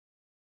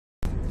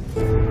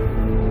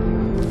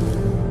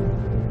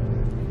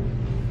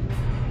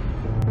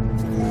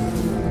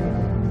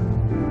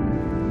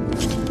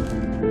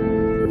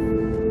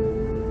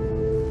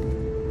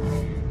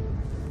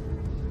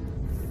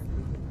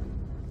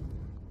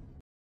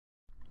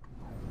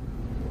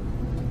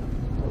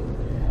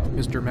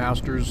Mr.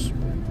 Masters.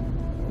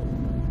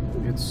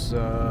 It's,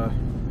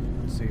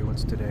 let's see,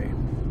 what's today?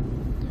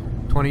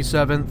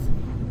 27th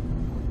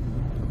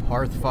of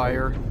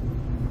Hearthfire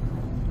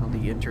on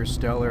the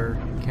interstellar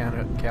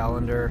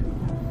calendar.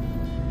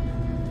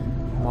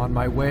 I'm on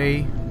my way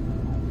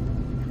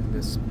in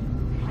this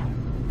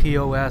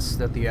POS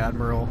that the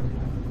Admiral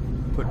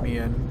put me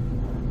in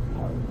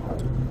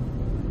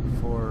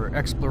for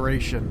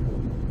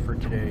exploration for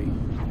today.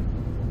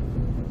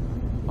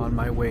 On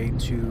my way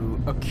to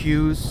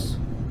Acus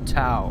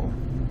Tau,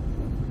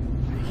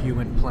 a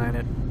human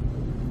planet.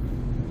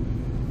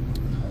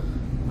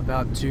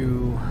 About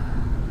to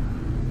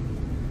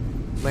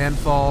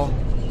landfall.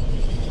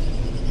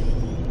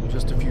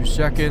 Just a few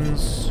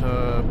seconds.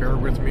 Bear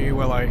with me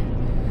while I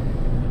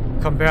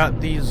combat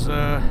these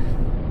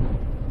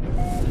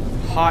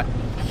hot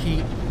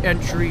heat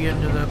entry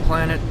into the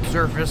planet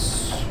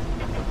surface.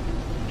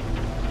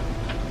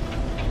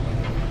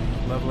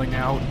 Leveling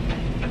out.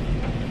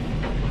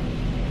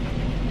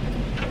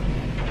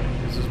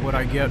 This is what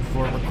I get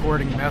for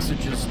recording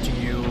messages to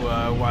you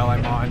while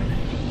I'm on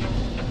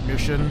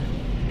mission.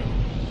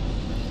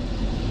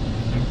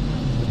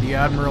 The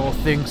Admiral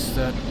thinks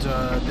that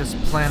this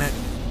planet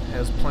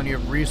has plenty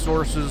of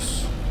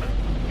resources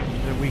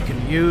that we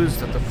can use,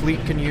 that the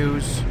fleet can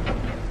use.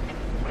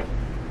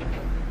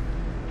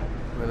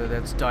 Whether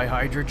that's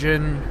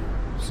dihydrogen,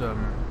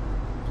 some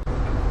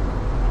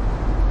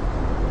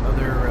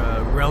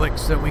other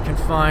relics that we can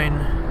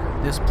find.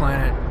 This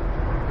planet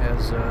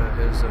has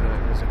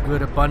a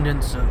good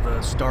abundance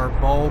of star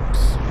bulbs,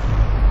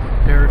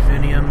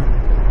 paraffinium,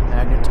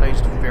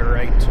 magnetized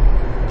ferrite.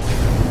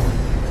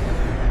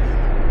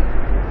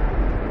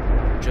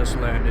 Just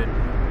landed.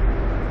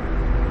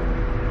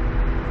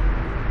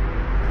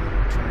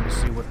 Trying to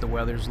see what the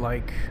weather's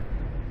like.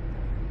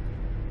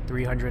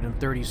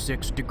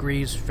 336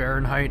 degrees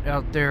Fahrenheit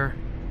out there.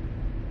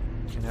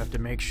 Gonna have to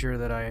make sure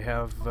that I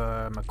have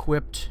I'm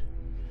equipped.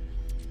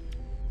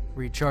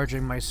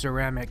 Recharging my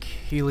ceramic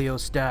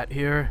heliostat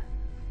here.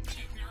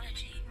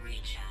 Technology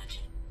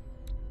recharge.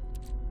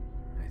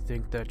 I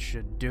think that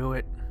should do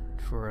it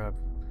for a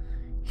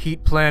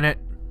heat planet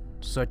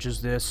such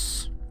as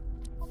this.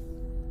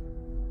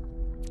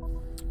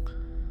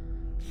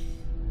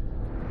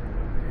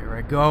 Here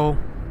I go.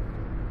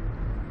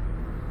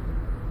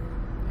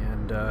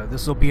 And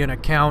this will be an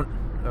account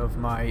of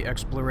my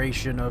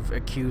exploration of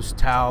Acus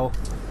Tau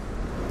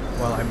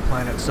while I'm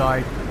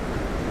planet-side.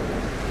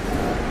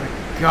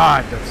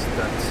 God,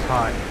 that's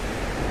hot. I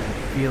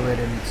can feel it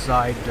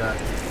inside,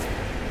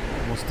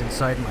 almost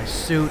inside my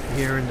suit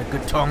here in the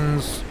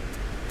Gatungz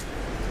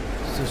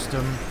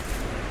system.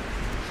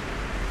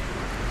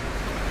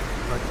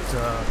 But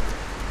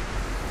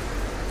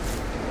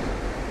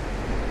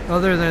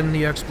other than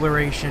the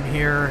exploration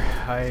here,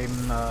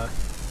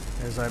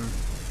 as I'm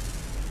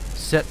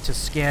set to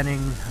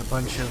scanning a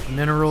bunch of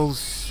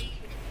minerals,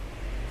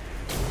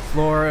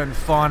 flora and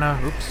fauna.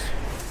 Oops.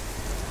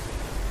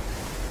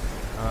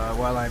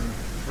 While I'm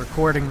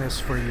recording this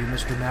for you,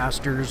 Mr.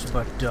 Masters,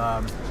 but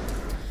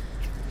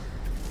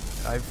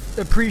I've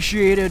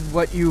appreciated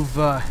what you've.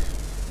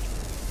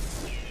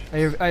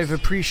 I've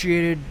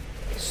appreciated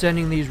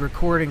sending these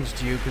recordings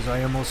to you because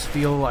I almost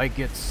feel like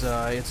it's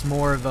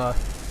more of a.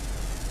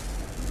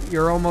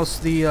 You're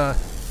almost the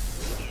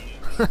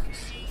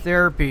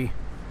therapy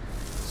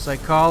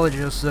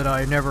psychologist that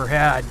I never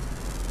had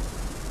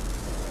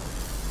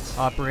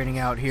operating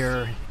out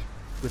here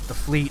with the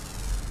fleet.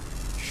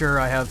 Sure,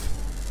 I have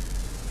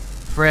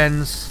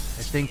friends.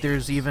 I think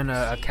there's even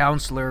a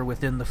counselor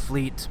within the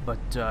fleet, but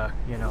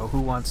you know, who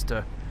wants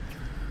to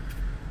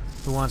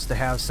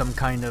have some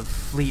kind of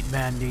fleet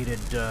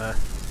mandated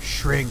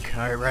shrink,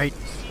 right?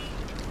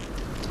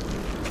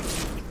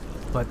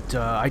 But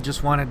I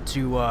just wanted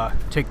to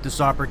take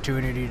this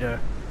opportunity to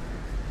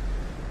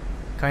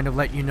kind of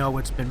let you know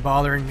what's been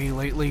bothering me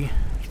lately.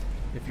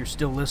 If you're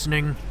still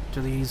listening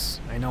to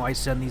these, I know I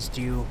send these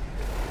to you,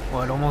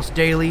 what, almost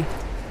daily?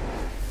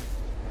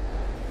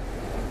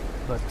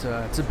 But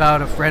it's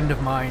about a friend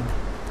of mine.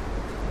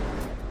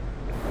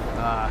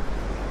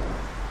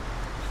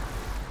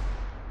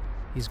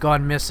 He's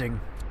gone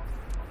missing.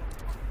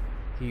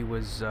 He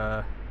was,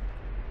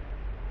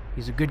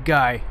 he's a good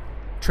guy.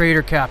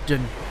 Trader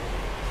captain.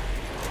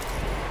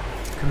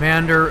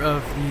 Commander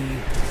of the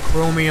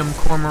Chromium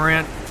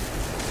Cormorant.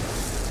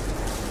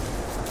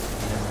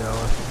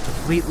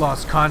 The fleet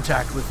lost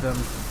contact with them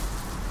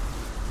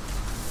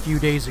a few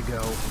days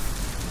ago.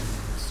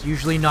 It's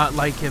usually not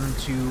like him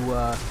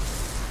to,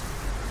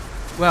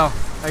 well,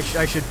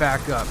 I should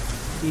back up.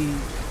 He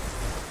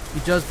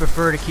does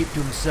prefer to keep to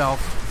himself.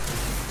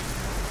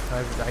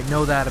 I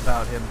know that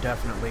about him,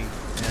 definitely.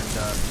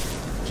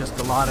 And, just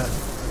a lot of...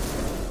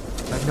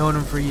 I've known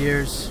him for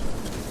years.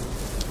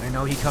 I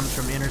know he comes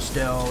from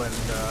Interstellar, and,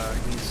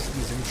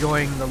 he's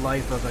enjoying the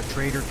life of a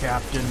trader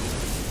captain,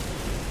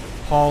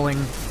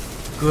 hauling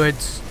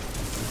goods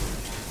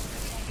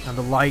and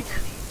the like.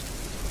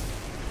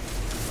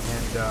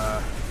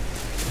 And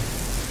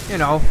you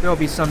know, there'll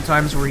be some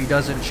times where he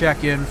doesn't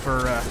check in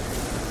for a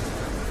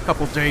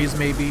couple days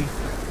maybe.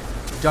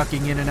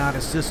 ducking in and out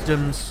of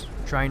systems,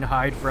 trying to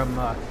hide from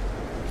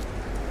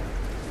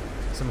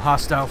some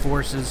hostile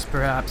forces,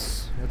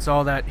 perhaps. It's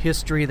all that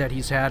history that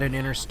he's had in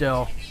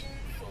Interstellar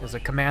as a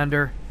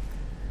commander,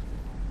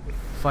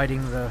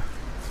 fighting the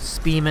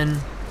Spearmen,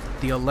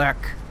 the Alec,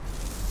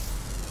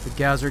 the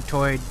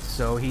Gazertoid.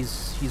 So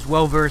he's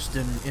well versed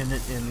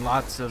in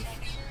lots of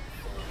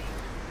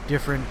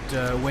different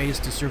ways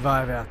to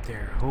survive out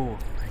there. Oh,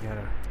 I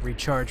gotta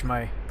recharge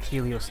my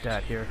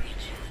heliostat here.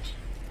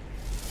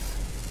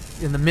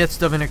 In the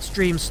midst of an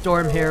extreme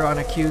storm here on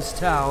Acus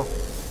Tau.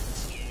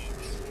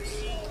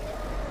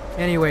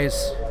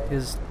 Anyways,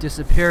 his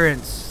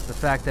disappearance, the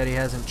fact that he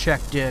hasn't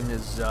checked in,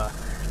 is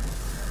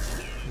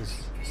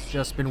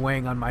just been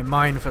weighing on my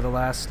mind for the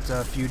last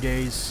few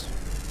days.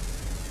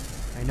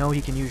 I know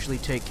he can usually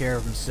take care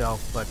of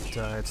himself, but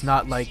it's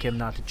not like him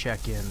not to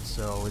check in,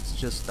 so it's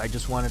just, I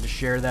just wanted to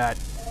share that.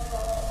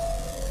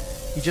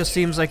 He just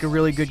seems like a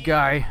really good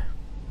guy.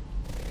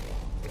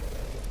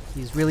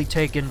 He's really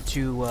taken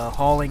to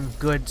hauling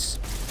goods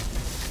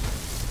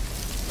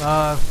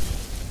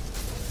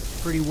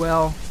pretty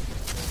well,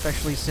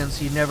 especially since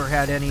he never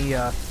had any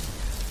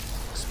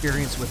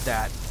experience with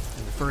that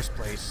in the first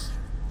place,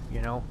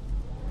 you know?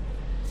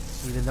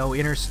 Even though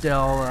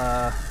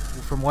Interstellar,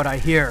 from what I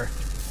hear,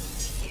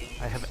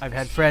 I've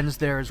had friends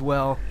there as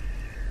well,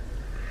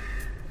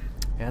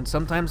 and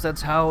sometimes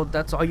that's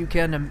all you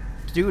can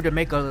do to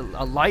make a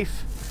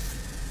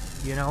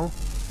life, you know?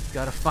 You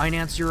gotta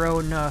finance your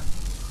own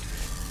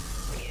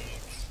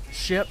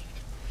ship,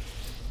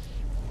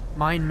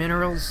 mine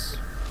minerals,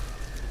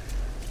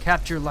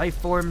 capture life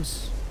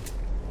forms,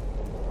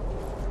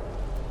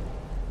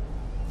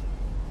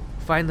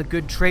 find the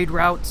good trade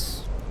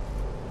routes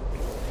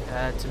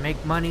to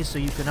make money so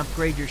you can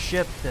upgrade your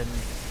ship and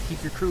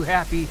keep your crew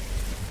happy.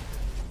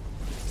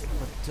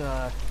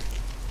 But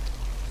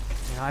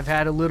you know, I've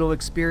had a little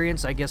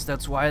experience. I guess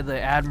that's why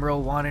the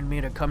Admiral wanted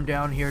me to come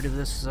down here to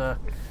this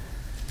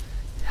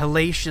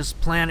hellacious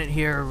planet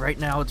here. Right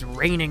now it's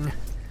raining.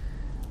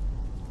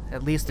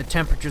 At least the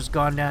temperature's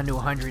gone down to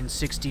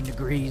 116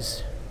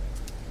 degrees.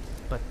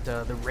 But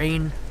the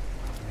rain,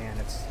 oh man,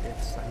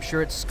 I'm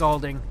sure it's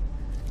scalding.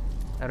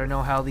 I don't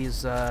know how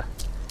these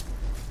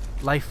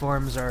life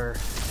forms are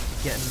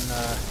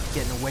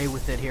getting away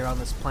with it here on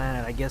this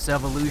planet. I guess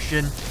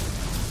evolution.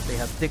 They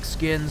have thick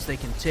skins, they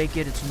can take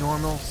it, it's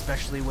normal,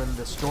 especially when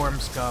the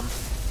storms come.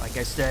 Like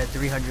I said,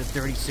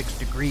 336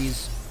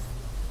 degrees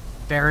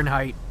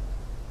Fahrenheit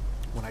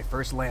when I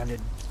first landed.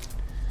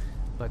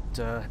 But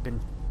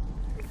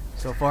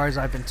so far as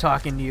I've been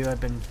talking to you,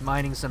 I've been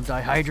mining some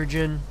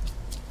dihydrogen,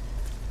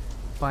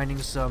 finding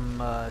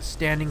some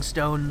standing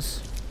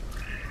stones,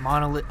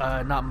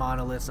 not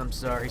monoliths, I'm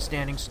sorry,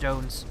 standing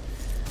stones.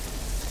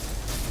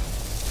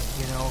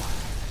 You know,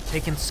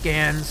 taking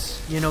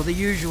scans, you know, the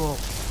usual,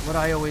 what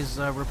I always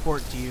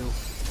report to you.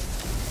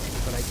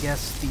 But I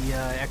guess the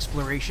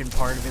exploration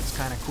part of it's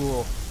kind of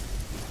cool.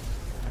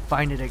 I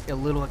find it a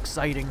little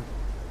exciting.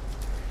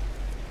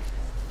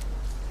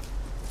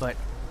 But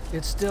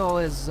it still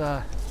is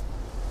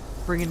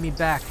bringing me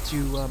back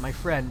to my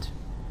friend.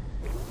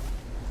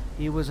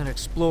 He was an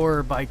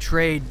explorer by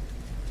trade.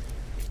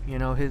 You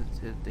know,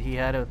 he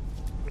had a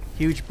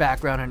huge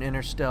background in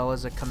Interstellar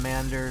as a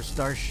commander,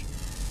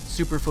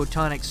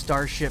 superphotonic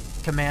starship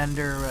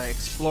commander,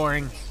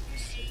 exploring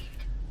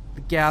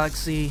the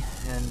galaxy,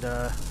 and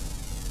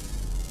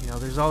you know,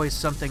 there's always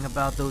something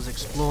about those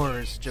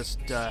explorers just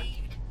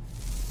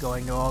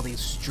going to all these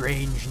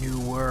strange new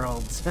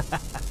worlds.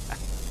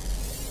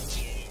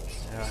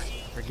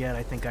 Forget,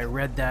 I think I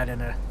read that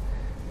in a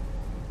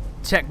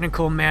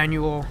technical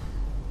manual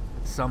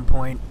at some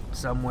point,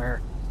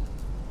 somewhere.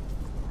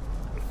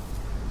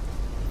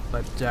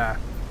 But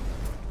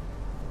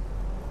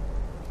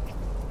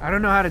I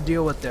don't know how to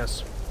deal with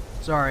this.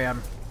 Sorry,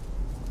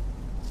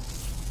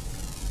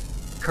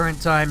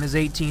 current time is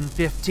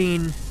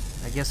 18:15.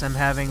 I guess I'm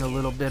having a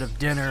little bit of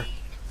dinner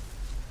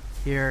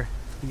here.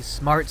 These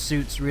smart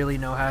suits really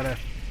know how to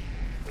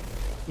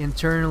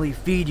internally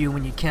feed you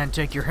when you can't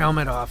take your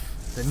helmet off.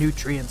 The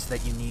nutrients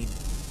that you need.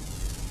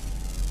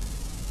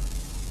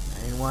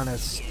 I didn't want to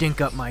stink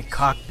up my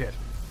cockpit.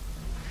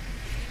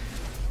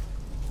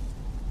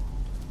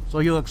 So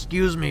you'll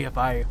excuse me if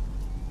I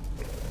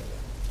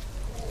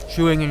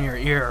chewing in your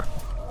ear.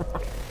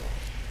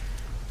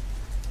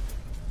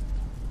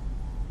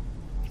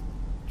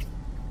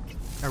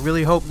 I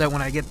really hope that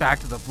when I get back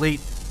to the fleet,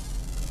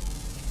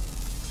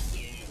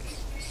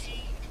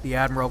 the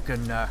Admiral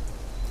can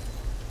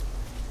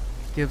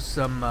give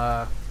some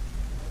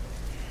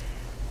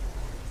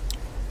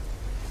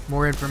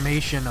more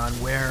information on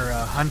where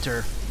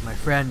Hunter, my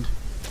friend,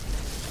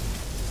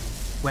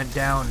 went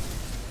down.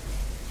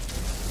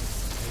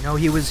 I know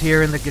he was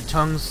here in the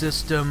Gatungz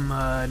system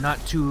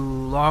not too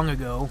long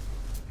ago.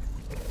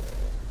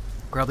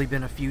 Probably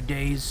been a few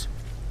days.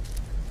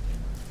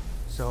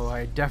 So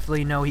I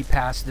definitely know he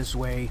passed this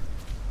way.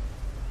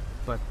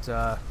 But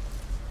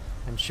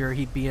I'm sure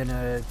he'd be in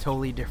a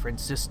totally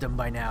different system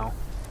by now.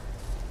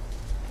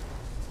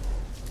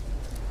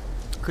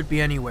 Could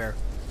be anywhere.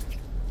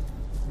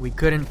 We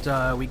couldn't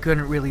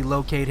really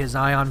locate his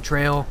ion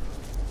trail,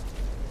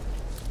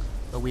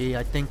 but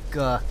I think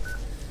the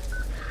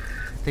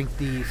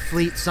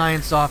fleet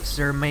science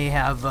officer may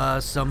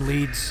have some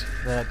leads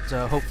that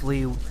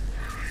hopefully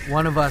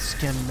one of us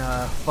can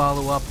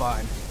follow up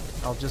on.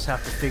 I'll just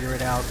have to figure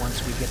it out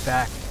once we get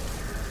back.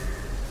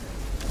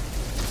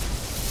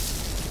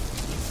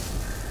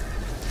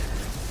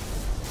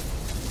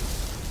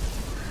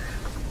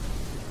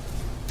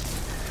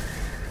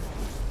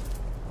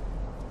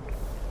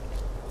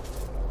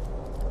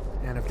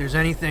 And if there's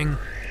anything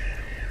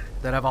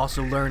that I've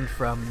also learned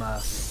from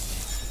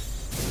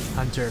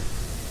Hunter,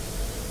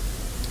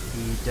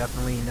 he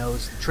definitely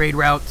knows the trade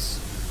routes.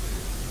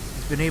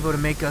 He's been able to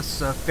make us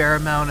a fair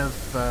amount of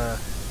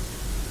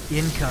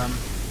income.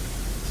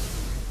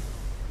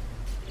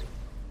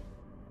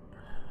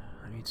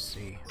 Let me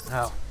see.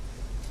 Oh.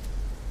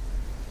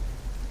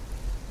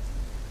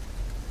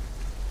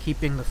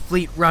 Keeping the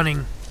fleet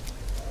running.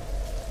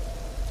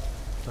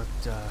 But,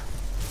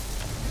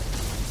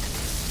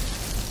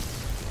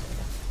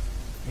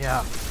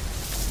 yeah.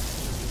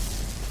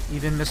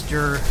 Even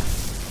Mr.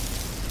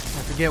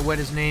 I forget what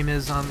his name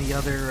is on the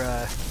other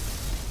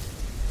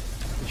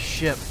the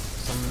ship.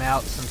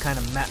 Some kind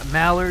of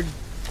mallard,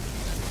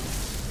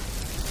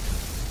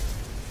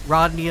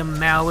 Rodnium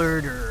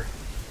mallard, or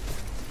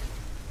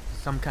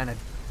some kind of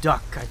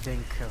duck. I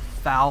think a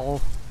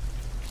fowl.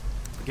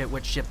 Forget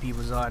what ship he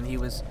was on.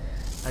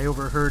 I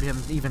overheard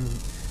him even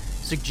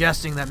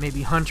suggesting that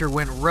maybe Hunter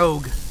went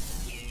rogue.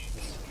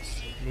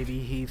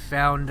 Maybe he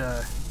found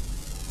the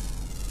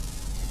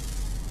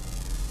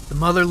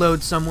mother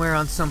lode somewhere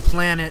on some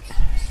planet.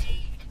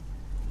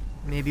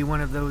 Maybe one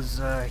of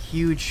those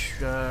huge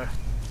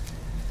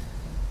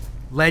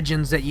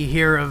legends that you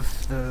hear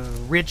of, the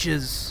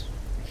riches,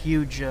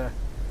 huge, oh,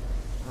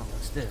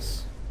 what's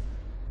this?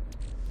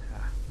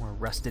 More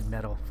rusted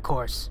metal, of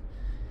course.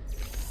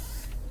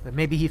 But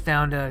maybe he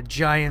found a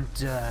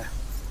giant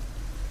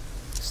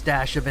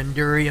stash of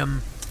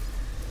endurium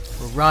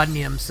or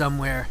rodnium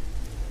somewhere,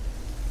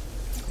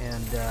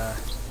 and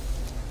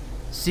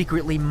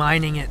secretly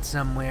mining it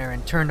somewhere,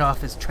 and turned off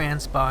his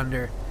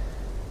transponder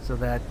so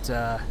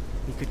that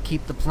he could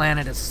keep the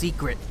planet a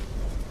secret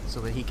so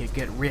that he could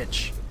get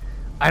rich.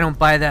 I don't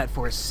buy that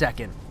for a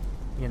second,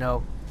 you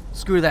know.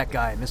 Screw that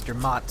guy, Mr.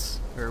 Motz,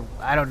 or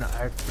I don't know,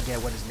 I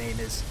forget what his name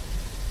is.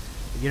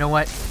 But you know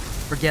what?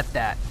 Forget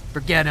that.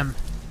 Forget him.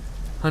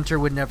 Hunter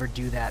would never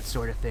do that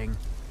sort of thing.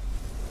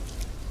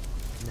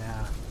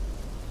 Nah.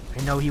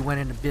 I know he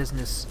went into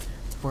business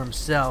for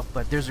himself,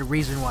 but there's a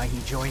reason why he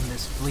joined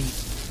this fleet.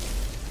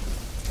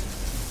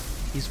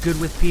 He's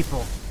good with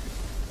people.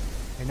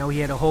 I know he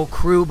had a whole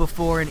crew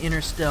before in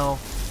Interstellar,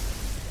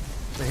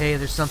 but hey,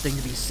 there's something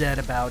to be said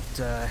about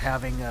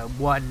having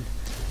one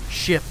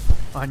ship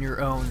on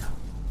your own,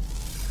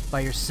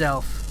 by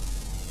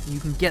yourself. You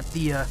can get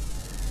the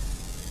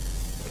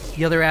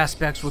other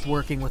aspects with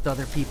working with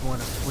other people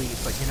in a fleet,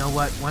 but you know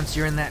what? Once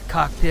you're in that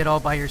cockpit all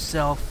by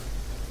yourself,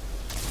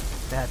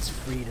 that's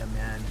freedom,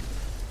 man.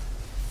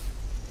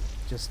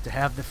 Just to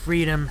have the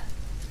freedom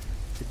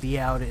to be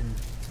out in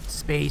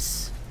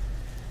space.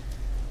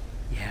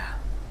 Yeah.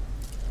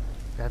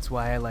 That's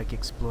why I like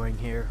exploring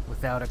here.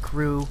 Without a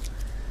crew,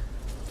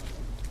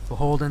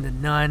 beholden to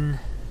none.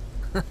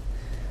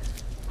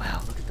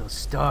 Wow, look at those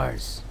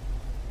stars.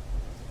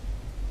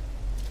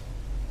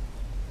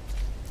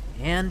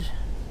 And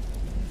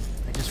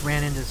I just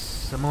ran into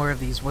some more of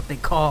these, what they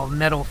call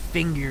metal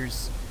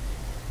fingers.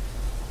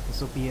 This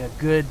will be a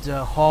good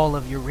haul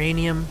of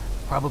uranium,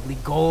 probably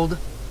gold,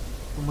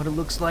 from what it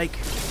looks like.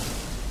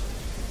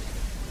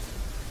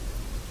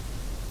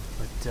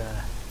 But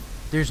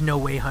there's no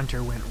way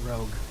Hunter went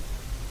rogue.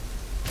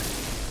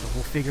 But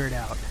we'll figure it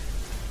out.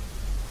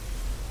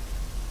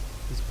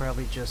 He's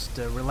probably just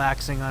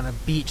relaxing on a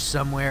beach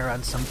somewhere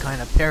on some kind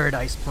of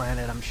paradise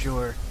planet, I'm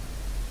sure.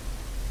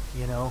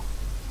 You know?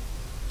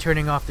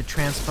 Turning off the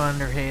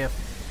transponder. Hey,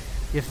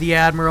 if the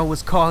Admiral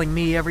was calling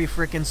me every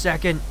frickin'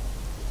 second,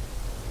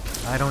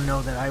 I don't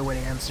know that I would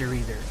answer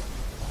either.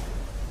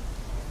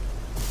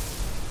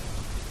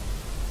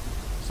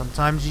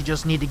 Sometimes you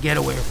just need to get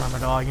away from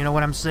it all. You know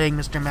what I'm saying,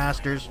 Mr.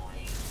 Masters?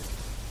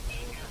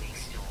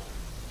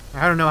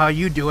 I don't know how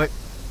you do it.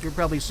 You're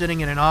probably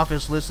sitting in an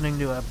office listening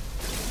to a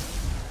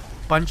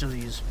bunch of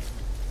these.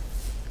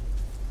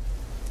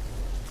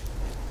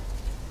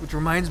 Which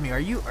reminds me, are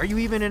you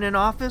even in an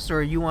office, or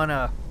are you on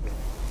a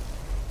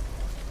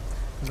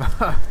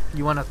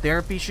you on a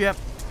therapy ship?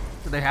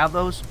 Do they have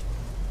those?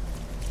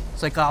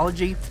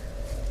 Psychology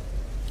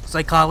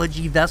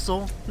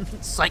vessel?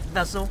 Psych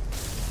vessel?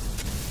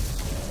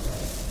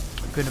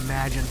 I couldn't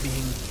imagine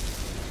being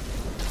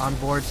on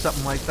board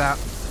something like that.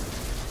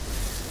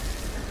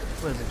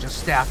 What is it, just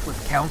staffed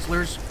with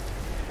counselors?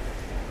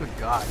 Good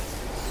God.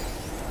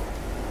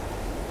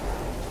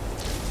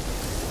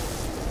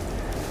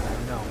 I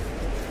don't know.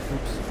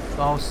 Oops.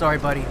 Oh, sorry,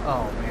 buddy.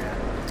 Oh, man.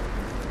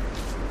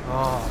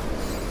 Oh.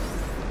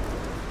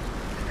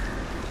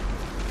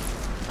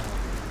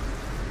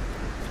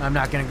 I'm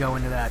not gonna go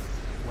into that,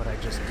 what I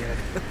just did.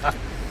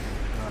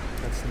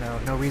 That's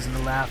no reason to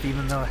laugh,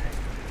 even though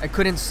I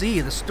couldn't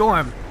see the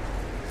storm.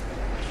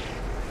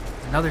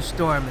 Another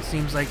storm. It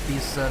seems like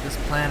this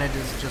planet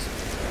is just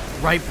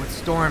ripe with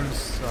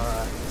storms.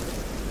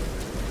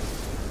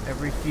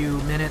 Every few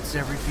minutes,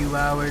 every few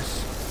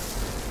hours.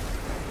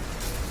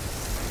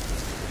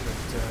 But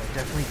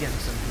definitely getting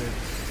some good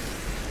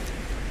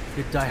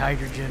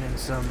dihydrogen and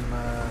some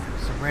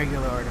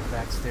regular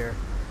artifacts there.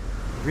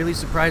 Really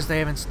surprised I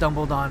haven't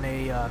stumbled on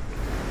an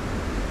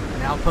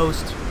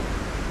outpost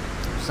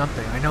or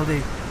something. I know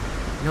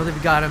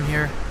they've got them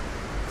here,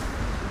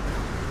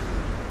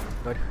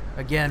 but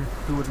again,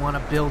 who would want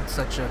to build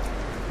such an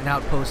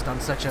outpost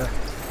on such a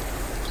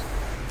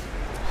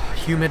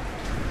humid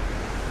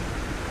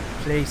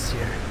place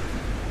here?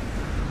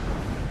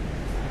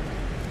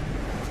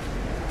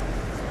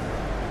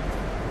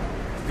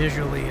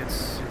 Visually,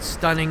 it's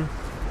stunning,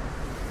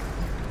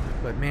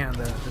 but man,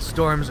 the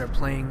storms are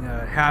playing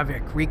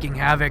wreaking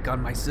havoc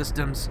on my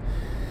systems,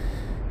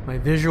 my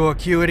visual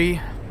acuity.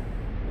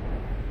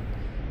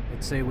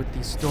 I'd say with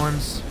these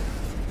storms,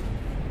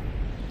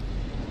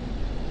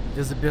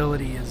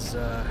 visibility is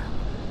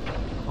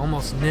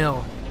almost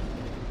nil.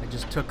 I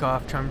just took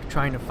off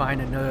trying to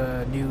find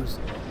a new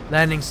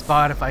landing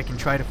spot if I can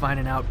try to find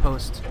an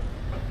outpost.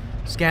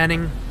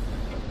 Scanning.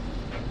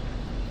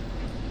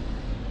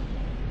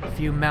 A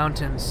few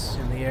mountains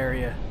in the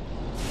area.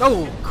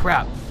 Oh,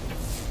 crap.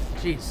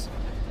 Jeez.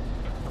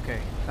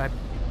 Okay, I'm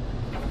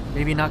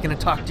maybe not going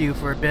to talk to you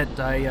for a bit.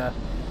 I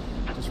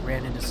just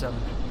ran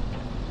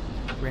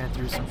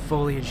through some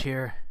foliage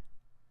here.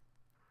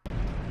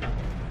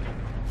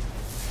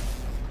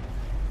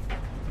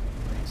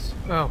 Nice.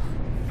 Oh,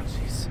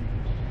 jeez.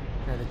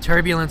 Yeah, the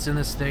turbulence in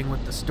this thing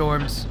with the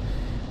storms.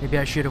 Maybe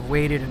I should have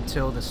waited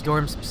until the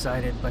storm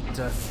subsided, but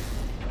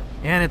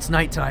and it's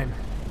nighttime.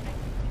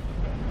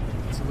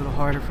 It's a little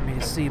harder for me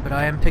to see, but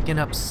I am picking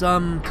up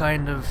some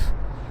kind of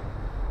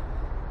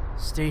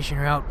station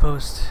or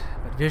outpost,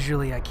 but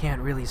visually I can't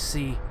really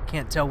see.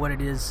 Can't tell what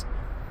it is.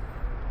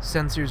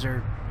 Sensors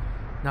are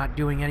not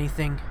doing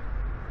anything.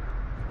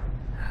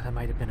 That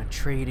might have been a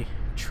trade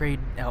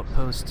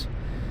outpost.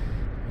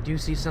 I do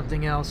see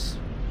something else.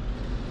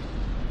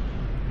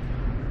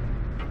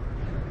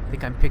 I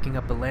think I'm picking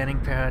up a landing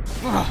pad.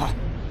 Oh,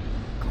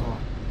 cool.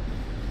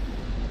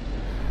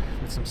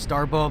 With some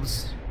star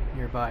bulbs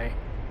nearby.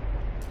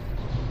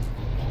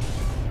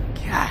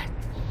 God.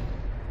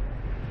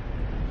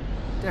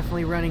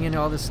 Definitely running into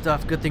all this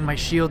stuff. Good thing my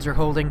shields are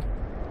holding.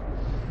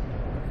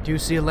 I do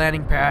see a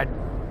landing pad.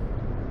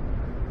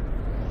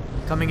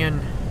 Coming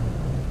in.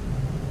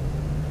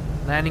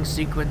 Landing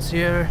sequence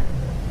here.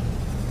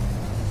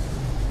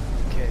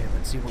 Okay,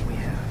 let's see what we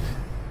have.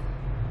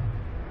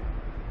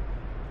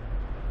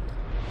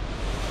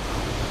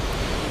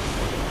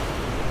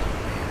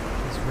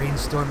 These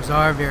rainstorms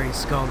are very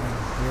scalding.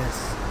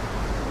 Yes.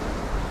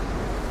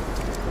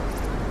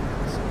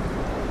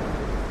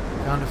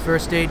 Found a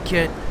first aid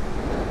kit.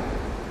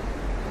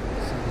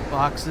 Some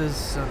boxes,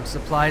 some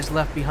supplies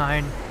left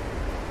behind.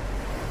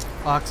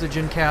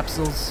 Oxygen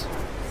capsules.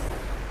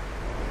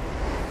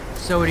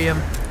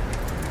 Sodium.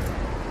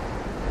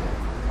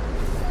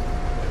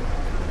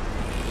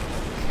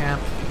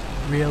 Camp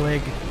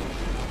Reelig.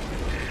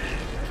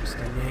 Just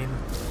a name.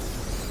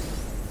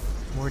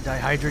 More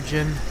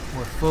dihydrogen,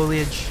 more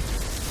foliage.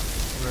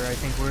 I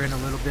think we're in a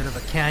little bit of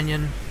a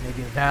canyon,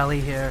 maybe a valley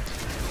here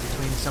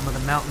between some of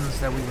the mountains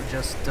that we were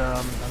just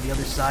on the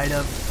other side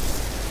of.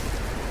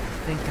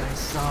 I think I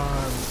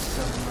saw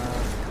some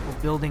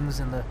couple buildings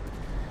in the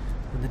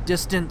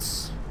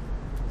distance.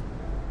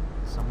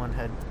 Someone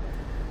had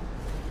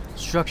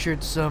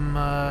structured some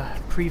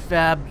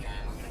prefab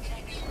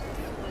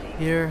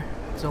here.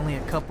 It's only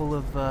a couple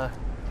of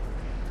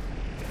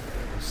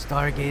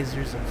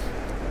stargazers of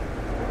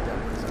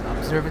an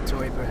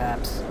observatory,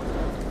 perhaps.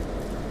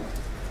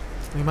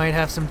 We might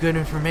have some good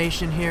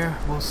information here.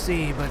 We'll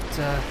see, but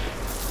I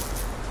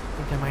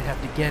think I might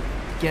have to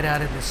get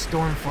out of this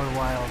storm for a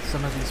while.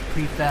 Some of these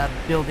prefab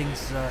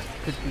buildings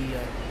could be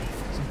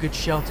some good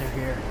shelter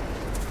here.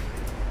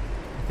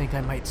 I think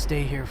I might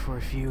stay here for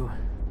a few,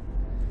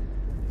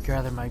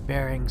 gather my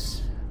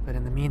bearings. But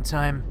in the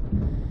meantime,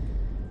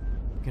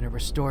 I'm gonna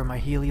restore my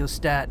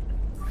heliostat.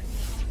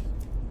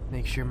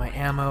 Make sure my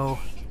ammo,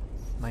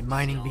 my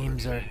mining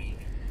beams are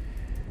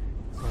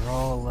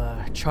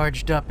all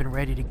charged up and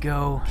ready to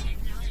go.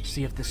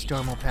 See if the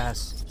storm will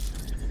pass.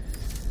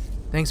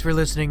 Thanks for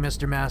listening,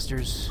 Mr.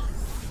 Masters.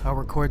 I'll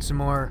record some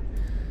more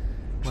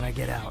when I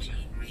get out.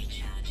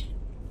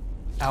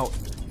 Out.